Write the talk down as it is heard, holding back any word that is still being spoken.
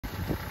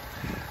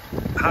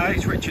Hi,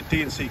 it's Richard,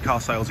 D&C Car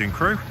Sales and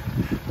Crew.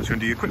 Just going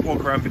to do you a quick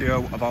walk around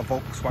video of our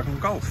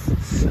Volkswagen Golf.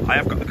 I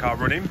have got the car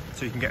running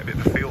so you can get a bit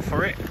of a feel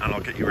for it, and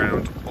I'll get you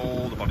around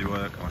all the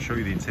bodywork. I'll show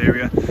you the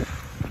interior.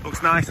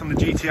 Looks nice on the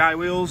GTI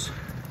wheels.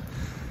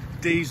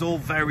 Diesel,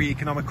 very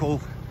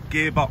economical.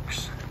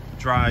 Gearbox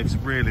drives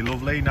really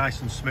lovely,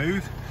 nice and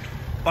smooth.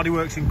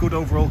 Bodywork's in good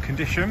overall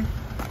condition.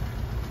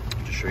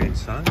 I'll just show you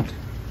inside.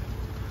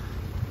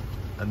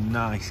 A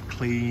nice,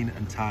 clean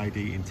and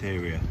tidy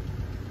interior.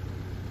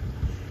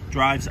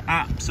 Drives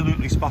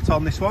absolutely spot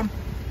on, this one.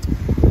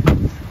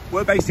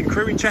 We're based in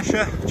Crewe in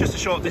Cheshire, just a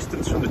short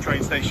distance from the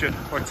train station.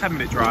 We're a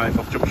 10-minute drive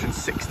off junction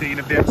 16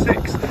 of the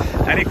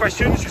M6. Any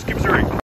questions, just give us a ring.